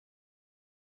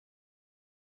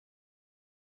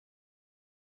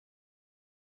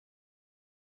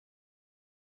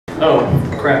Oh,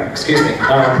 crap, excuse me.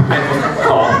 I have a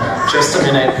call. Just a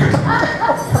minute.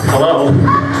 Hello?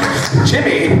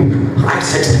 Jimmy? I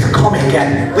said to never call me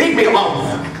again. Leave me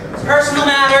alone. Personal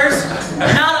matters,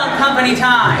 not on company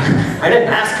time. I didn't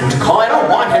ask him to call. I don't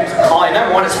want him to call. I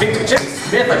never want to speak to Jimmy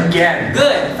Smith again.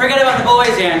 Good. Forget about the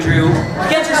boys, Andrew.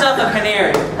 Get yourself a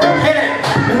canary. Hit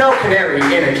it! No canary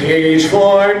in a cage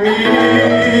for me.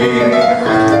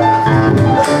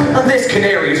 This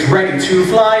canary's ready to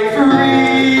fly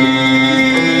free.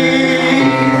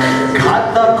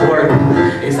 Cut the cord.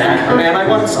 Is that the man I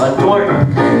once adored?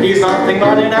 He's nothing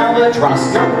but an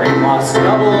albatross, no brain loss,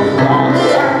 double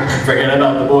cross. Forget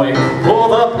about the boy, pull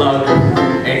the plug.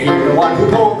 Ain't he the one who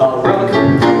pulled the rug?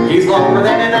 He's lower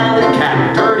than an alley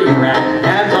cat, dirty rat,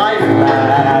 and life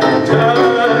matter.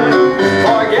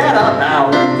 Forget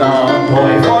about the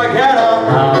boy, forget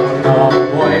about the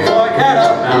boy, forget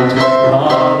about the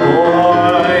boy.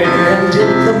 And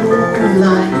in the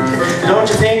moonlight, don't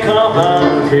you think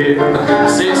about him?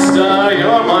 Sister,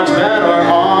 you're much better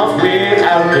off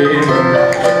without him.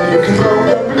 You can blow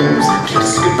the blues,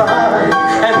 kiss goodbye,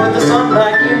 and with the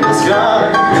sunlight in the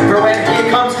sky. For when he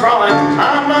comes crawling,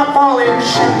 I'm not falling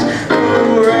shit.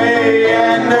 Hooray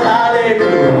and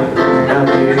hallelujah. Now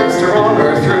be Mr.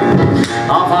 Over through.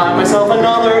 I'll find myself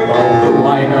another one who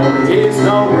I know is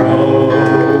no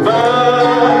rover.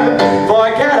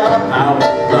 Forget about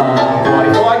the boy,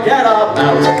 forget about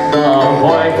the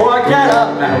boy, forget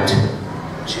about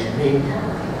Jimmy,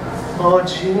 oh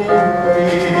Jimmy.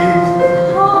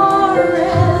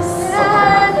 Horace,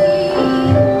 Eddie,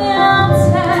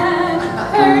 Nelson,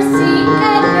 Percy,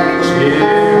 Edgar,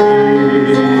 Jimmy.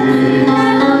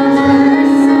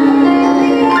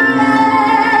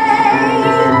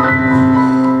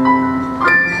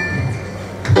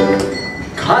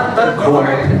 Cut the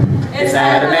cord. Is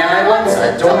that a man I once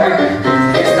adored?